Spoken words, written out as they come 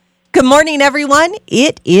Good morning, everyone.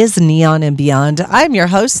 It is Neon and Beyond. I'm your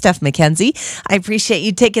host, Steph McKenzie. I appreciate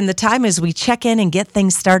you taking the time as we check in and get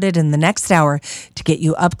things started in the next hour to get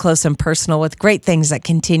you up close and personal with great things that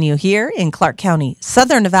continue here in Clark County,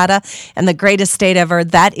 Southern Nevada, and the greatest state ever,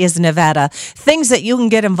 that is Nevada. Things that you can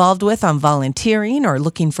get involved with on volunteering or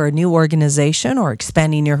looking for a new organization or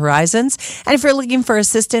expanding your horizons. And if you're looking for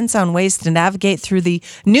assistance on ways to navigate through the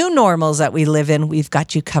new normals that we live in, we've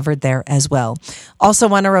got you covered there as well. Also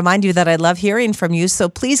want to remind you that I love hearing from you, so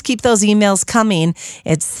please keep those emails coming.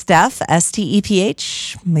 It's Steph,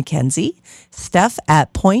 S-T-E-P-H, McKenzie, Steph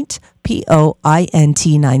at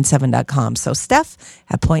point97.com. So Steph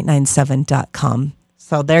at point97.com.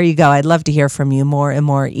 So there you go. I'd love to hear from you more and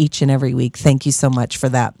more each and every week. Thank you so much for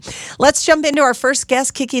that. Let's jump into our first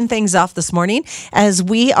guest, kicking things off this morning as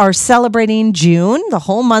we are celebrating June. The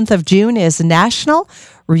whole month of June is National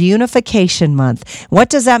Reunification Month. What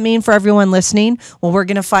does that mean for everyone listening? Well, we're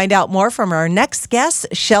going to find out more from our next guest,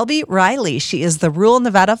 Shelby Riley. She is the Rural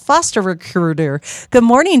Nevada Foster Recruiter. Good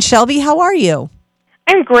morning, Shelby. How are you?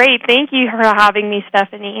 I'm great. Thank you for having me,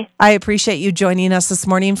 Stephanie. I appreciate you joining us this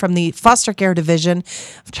morning from the Foster Care Division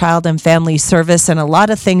of Child and Family Service, and a lot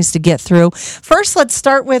of things to get through. First, let's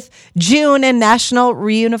start with June and National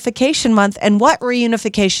Reunification Month and what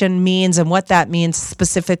reunification means and what that means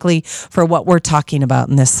specifically for what we're talking about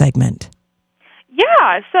in this segment.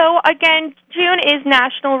 Yeah, so again, June is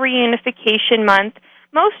National Reunification Month.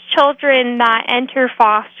 Most children that enter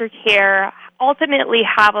foster care ultimately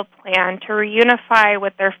have a plan to reunify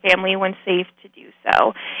with their family when safe to do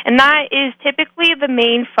so. And that is typically the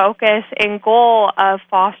main focus and goal of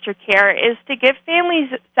foster care, is to give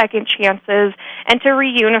families second chances and to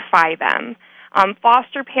reunify them.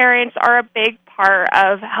 Foster parents are a big part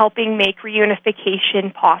of helping make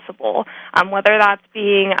reunification possible, whether that's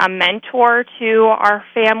being a mentor to our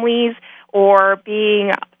families or being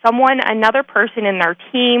another person in their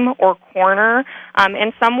team or corner,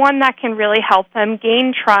 and someone that can really help them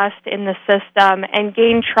gain trust in the system and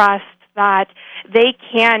gain trust that they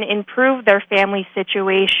can improve their family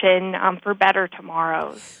situation for better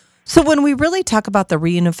tomorrows. So when we really talk about the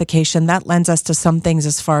reunification, that lends us to some things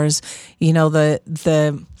as far as, you know, the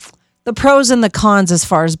pros and the cons as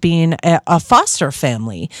far as being a foster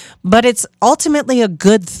family. But it's ultimately a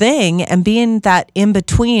good thing, and being that in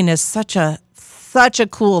between is such a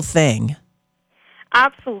cool thing.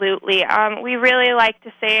 Absolutely. We really like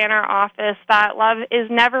to say in our office that love is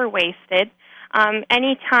never wasted.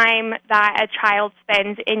 Any time that a child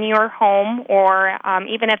spends in your home, or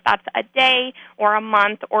even if that's a day or a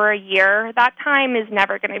month or a year, that time is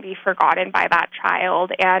never going to be forgotten by that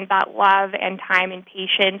child. And that love and time and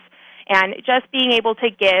patience and just being able to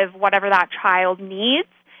give whatever that child needs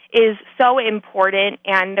is so important,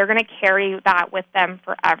 and they're going to carry that with them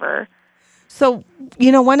forever. So,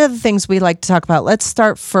 you know, one of the things we like to talk about, let's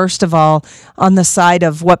start first of all on the side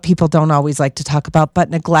of what people don't always like to talk about, but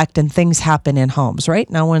neglect, and things happen in homes, right?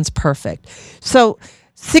 No one's perfect. So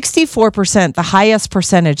 64%, the highest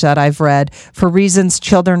percentage that I've read for reasons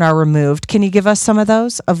children are removed. Can you give us some of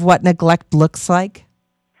those of what neglect looks like?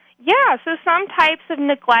 Yeah, so some types of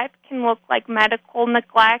neglect can look like medical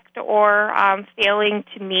neglect or failing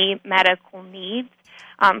to meet medical needs.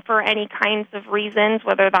 For any kinds of reasons,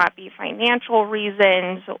 whether that be financial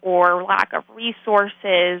reasons or lack of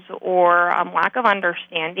resources or lack of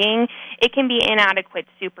understanding. It can be inadequate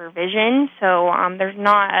supervision, so there's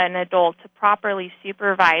not an adult to properly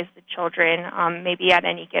supervise the children, maybe at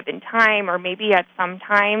any given time or maybe at some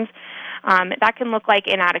times. That can look like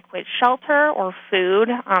inadequate shelter or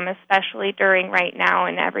food, especially during right now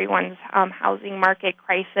in everyone's housing market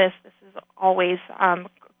crisis. This is always a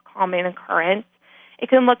common occurrence. It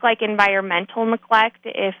can look like environmental neglect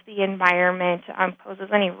if the environment poses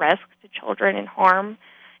any risk to children and harm.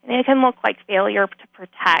 And it can look like failure to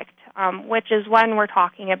protect, which is when we're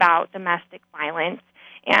talking about domestic violence.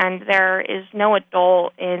 And there is no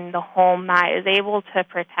adult in the home that is able to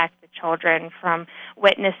protect the children from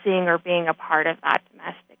witnessing or being a part of that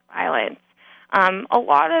domestic violence. A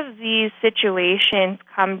lot of these situations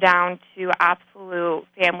come down to absolute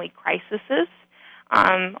family crises.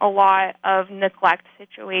 A lot of neglect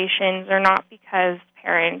situations are not because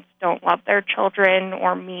parents don't love their children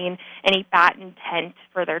or mean any bad intent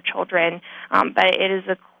for their children, but it is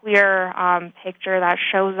a clear picture that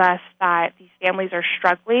shows us that these families are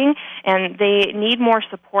struggling and they need more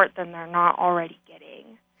support than they're not already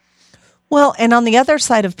getting. Well, and on the other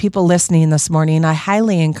side of people listening this morning, I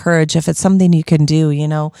highly encourage, if it's something you can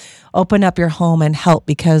do, open up your home and help,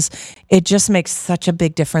 because it just makes such a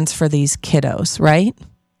big difference for these kiddos, right?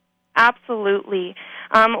 Absolutely.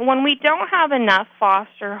 When we don't have enough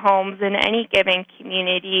foster homes in any given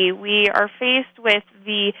community, we are faced with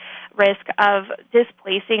the risk of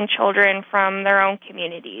displacing children from their own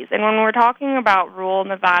communities. And when we're talking about rural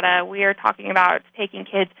Nevada, we are talking about taking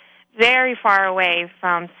kids very far away,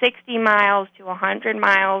 from 60 miles to 100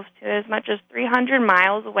 miles to as much as 300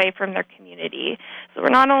 miles away from their community. So we're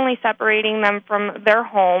not only separating them from their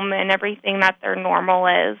home and everything that their normal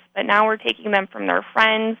is, but now we're taking them from their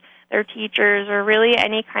friends, their teachers, or really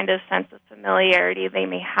any kind of sense of familiarity they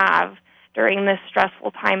may have during this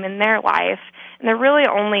stressful time in their life. And they're really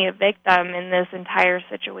only a victim in this entire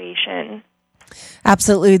situation.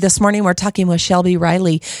 Absolutely. This morning, we're talking with Shelby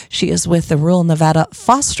Riley. She is with the Rural Nevada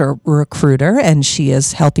Foster Recruiter, and she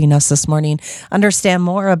is helping us this morning understand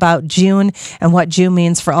more about June and what June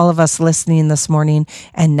means for all of us listening this morning,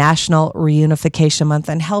 and National Reunification Month,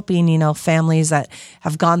 and helping, families that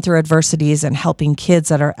have gone through adversities, and helping kids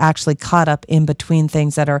that are actually caught up in between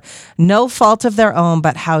things that are no fault of their own,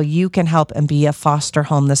 but how you can help and be a foster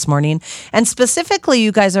home this morning. And specifically,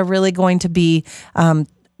 you guys are really going to be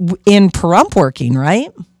in Pahrump working,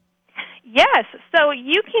 right? Yes. So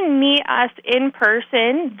you can meet us in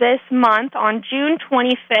person this month on June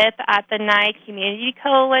 25th at the Nye Community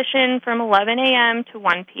Coalition from 11 a.m. to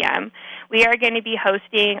 1 p.m. We are going to be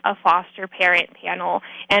hosting a foster parent panel.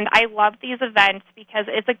 And I love these events because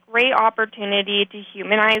it's a great opportunity to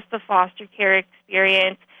humanize the foster care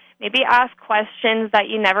experience, maybe ask questions that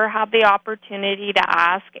you never had the opportunity to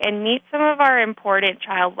ask, and meet some of our important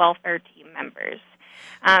child welfare team members.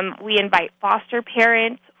 We invite foster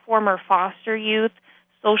parents, former foster youth,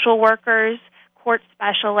 social workers, court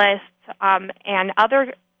specialists, and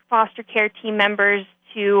other foster care team members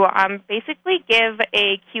to basically give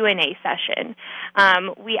a Q&A session.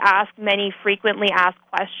 We ask many frequently asked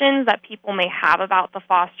questions that people may have about the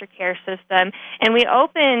foster care system, and we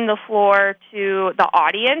open the floor to the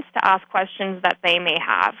audience to ask questions that they may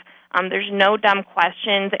have. There's no dumb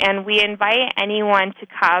questions, and we invite anyone to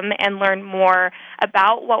come and learn more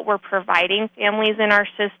about what we're providing families in our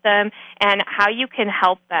system and how you can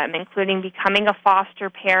help them, including becoming a foster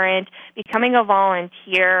parent, becoming a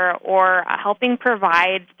volunteer, or helping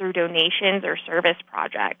provide through donations or service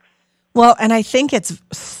projects. Well, and I think it's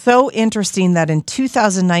so interesting that in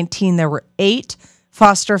 2019 there were 8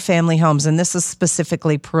 foster family homes, and this is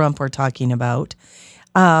specifically Pahrump we're talking about.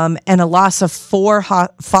 And a loss of 4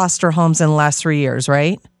 foster homes in the last 3 years,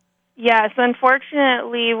 right? Yes,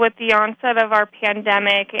 unfortunately, with the onset of our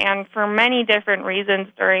pandemic, and for many different reasons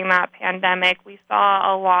during that pandemic, we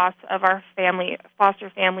saw a loss of our foster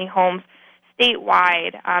family homes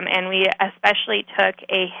statewide, and we especially took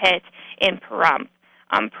a hit in Pahrump.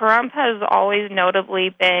 Pahrump has always notably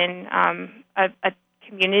been a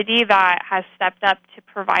community that has stepped up to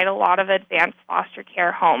provide a lot of advanced foster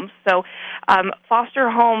care homes. So foster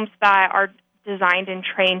homes that are designed and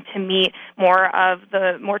trained to meet more of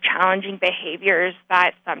the more challenging behaviors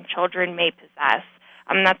that some children may possess.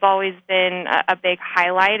 That's always been a big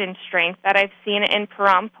highlight and strength that I've seen in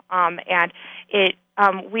Pahrump, and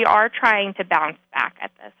we are trying to bounce back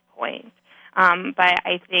at this point. But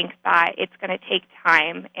I think that it's going to take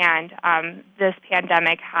time, and this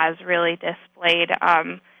pandemic has really displayed,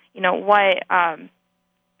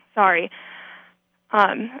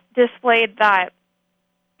 displayed that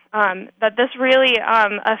this really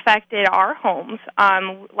affected our homes.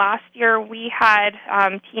 Last year we had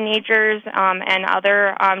teenagers and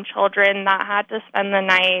other children that had to spend the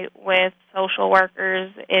night with social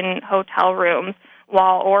workers in hotel rooms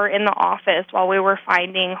or in the office while we were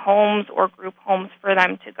finding homes or group homes for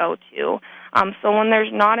them to go to. So when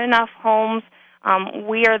there's not enough homes,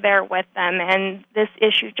 we are there with them, and this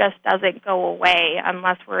issue just doesn't go away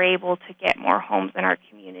unless we're able to get more homes in our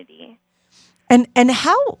community. And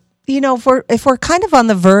how, if we're kind of on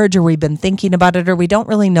the verge, or we've been thinking about it, or we don't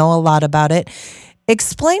really know a lot about it,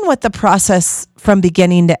 explain what the process from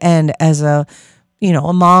beginning to end as a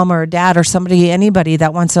mom or a dad or anybody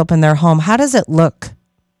that wants to open their home. How does it look?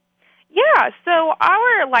 Yeah, so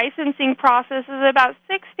our licensing process is about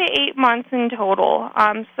 6 to 8 months in total.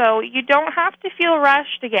 So you don't have to feel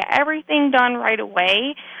rushed to get everything done right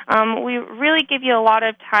away. We really give you a lot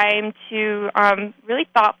of time to really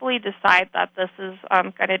thoughtfully decide that this is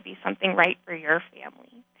going to be something right for your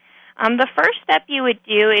family. The first step you would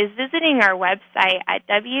do is visiting our website at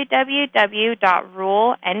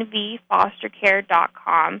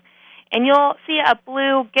www.ruralnvfostercare.com. And you'll see a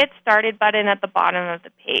blue Get Started button at the bottom of the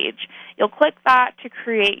page. You'll click that to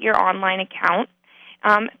create your online account.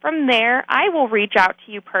 From there, I will reach out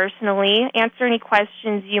to you personally, answer any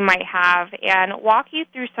questions you might have, and walk you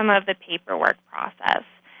through some of the paperwork process.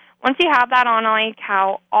 Once you have that online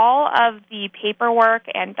account, all of the paperwork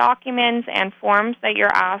and documents and forms that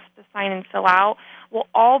you're asked to sign and fill out will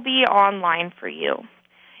all be online for you.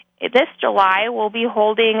 This July, we'll be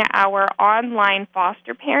holding our online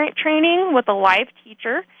foster parent training with a live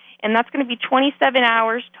teacher, and that's going to be 27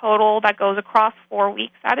 hours total that goes across 4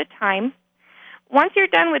 weeks at a time. Once you're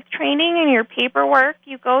done with training and your paperwork,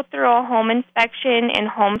 you go through a home inspection and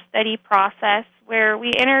home study process where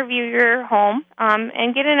we interview your home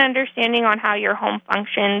and get an understanding on how your home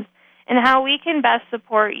functions and how we can best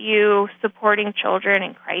support you supporting children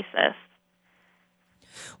in crisis.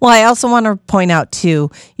 Well, I also want to point out,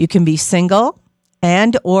 too, you can be single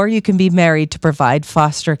and or you can be married to provide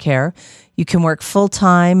foster care. You can work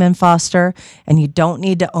full-time in foster, and you don't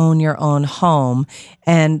need to own your own home.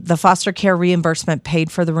 And the foster care reimbursement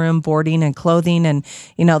paid for the room, boarding, and clothing. And,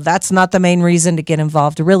 that's not the main reason to get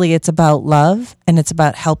involved. Really, it's about love, and it's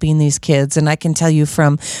about helping these kids. And I can tell you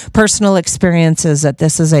from personal experiences that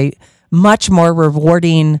this is a much more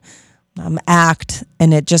rewarding act,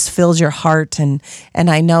 and it just fills your heart. And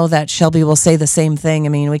I know that Shelby will say the same thing. I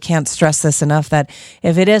mean, we can't stress this enough that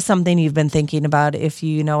if it is something you've been thinking about, if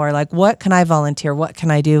you are like, what can I volunteer? What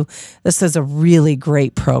can I do? This is a really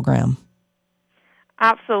great program.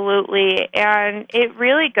 Absolutely. And it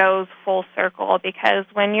really goes full circle because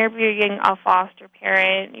when you're being a foster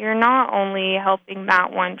parent, you're not only helping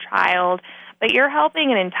that one child, but you're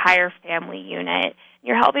helping an entire family unit.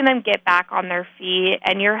 You're helping them get back on their feet,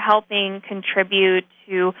 and you're helping contribute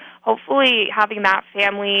to hopefully having that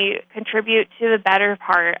family contribute to the better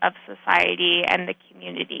part of society and the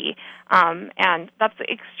community. And that's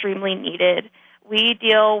extremely needed. We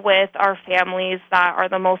deal with our families that are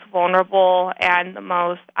the most vulnerable and the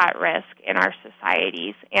most at risk in our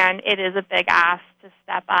societies, and it is a big ask to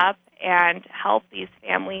step up and help these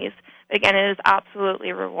families. But again, it is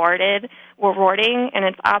absolutely rewarding, and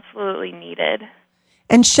it's absolutely needed.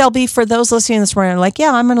 And Shelby, for those listening this morning, like,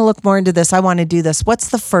 yeah, I'm going to look more into this. I want to do this. What's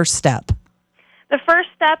the first step? The first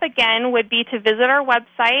step, again, would be to visit our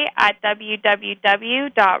website at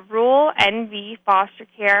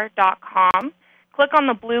www.rulenvfostercare.com. Click on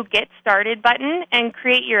the blue Get Started button and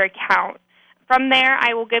create your account. From there,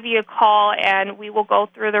 I will give you a call, and we will go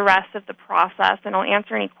through the rest of the process, and I'll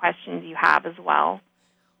answer any questions you have as well.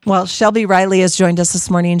 Well, Shelby Riley has joined us this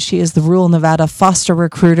morning. She is the Rural Nevada foster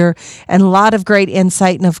recruiter, and a lot of great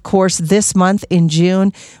insight. And of course, this month in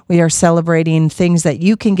June, we are celebrating things that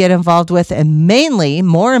you can get involved with. And mainly,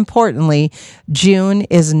 more importantly, June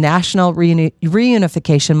is National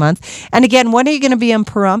Reunification Month. And again, when are you going to be in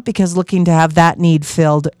Pahrump? Because looking to have that need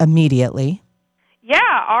filled immediately. Yeah,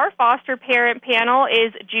 our foster parent panel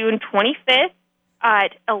is June 25th.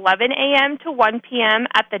 At 11 a.m. to 1 p.m.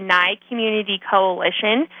 at the Nye Community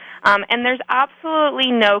Coalition, and there's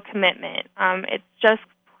absolutely no commitment. It's just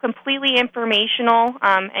completely informational,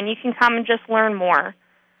 and you can come and just learn more.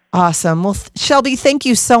 Awesome. Well, Shelby, thank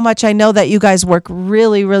you so much. I know that you guys work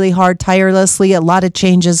really, really hard, tirelessly. A lot of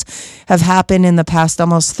changes have happened in the past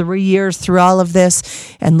almost 3 years through all of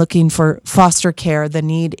this, and looking for foster care. The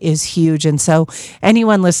need is huge. And so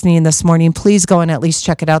anyone listening this morning, please go and at least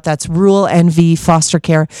check it out. That's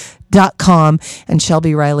rulenvfostercare.com. And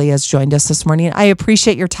Shelby Riley has joined us this morning. I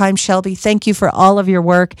appreciate your time, Shelby. Thank you for all of your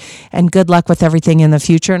work, and good luck with everything in the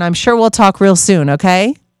future. And I'm sure we'll talk real soon,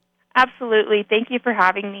 okay? Absolutely. Thank you for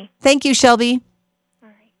having me. Thank you, Shelby. All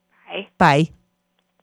right. Bye. Bye.